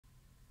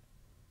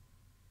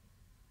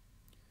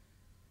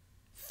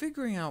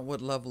figuring out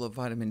what level of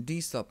vitamin D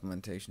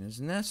supplementation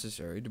is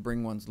necessary to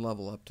bring one's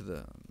level up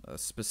to a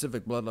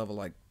specific blood level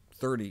like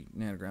 30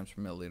 nanograms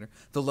per milliliter,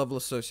 the level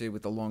associated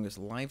with the longest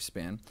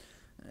lifespan,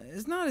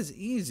 is not as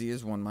easy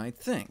as one might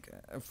think.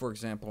 For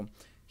example,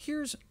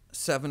 here's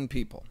 7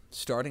 people,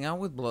 starting out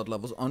with blood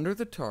levels under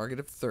the target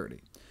of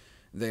 30.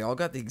 They all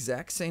got the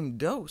exact same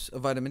dose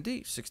of vitamin D,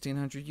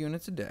 1,600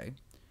 units a day,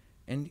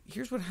 and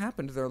here's what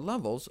happened to their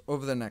levels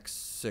over the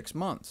next 6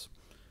 months.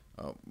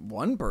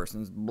 One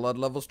person's blood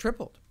levels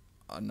tripled,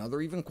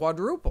 another even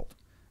quadrupled.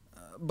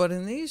 But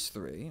in these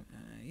 3,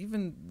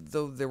 even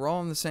though they were all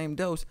on the same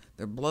dose,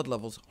 their blood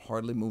levels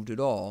hardly moved at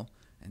all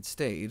and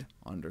stayed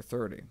under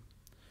 30.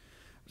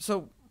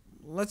 So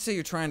let's say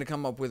you're trying to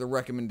come up with a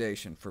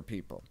recommendation for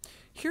people.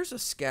 Here's a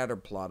scatter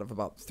plot of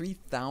about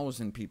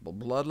 3,000 people,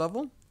 blood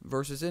level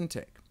versus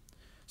intake.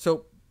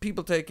 So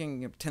people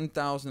taking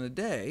 10,000 a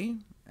day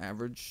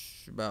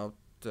average about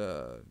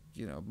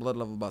blood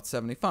level about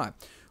 75,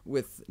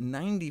 with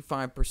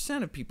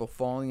 95% of people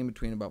falling in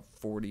between about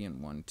 40 and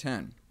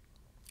 110.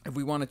 If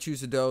we want to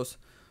choose a dose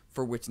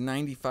for which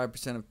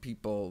 95% of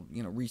people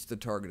reach the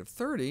target of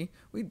 30,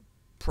 we'd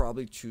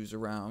probably choose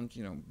around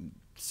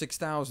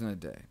 6,000 a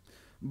day.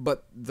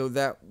 But though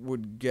that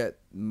would get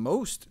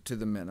most to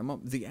the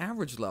minimum, the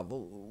average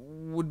level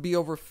would be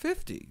over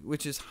 50,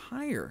 which is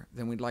higher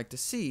than we'd like to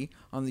see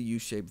on the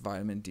U-shaped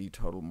vitamin D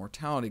total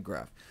mortality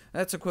graph.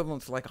 That's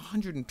equivalent to like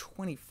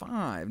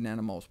 125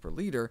 nanomoles per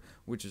liter,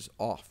 which is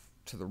off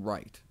to the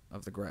right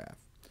of the graph.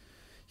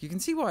 You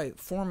can see why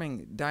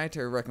forming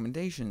dietary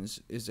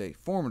recommendations is a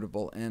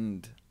formidable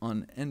and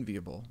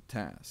unenviable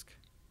task.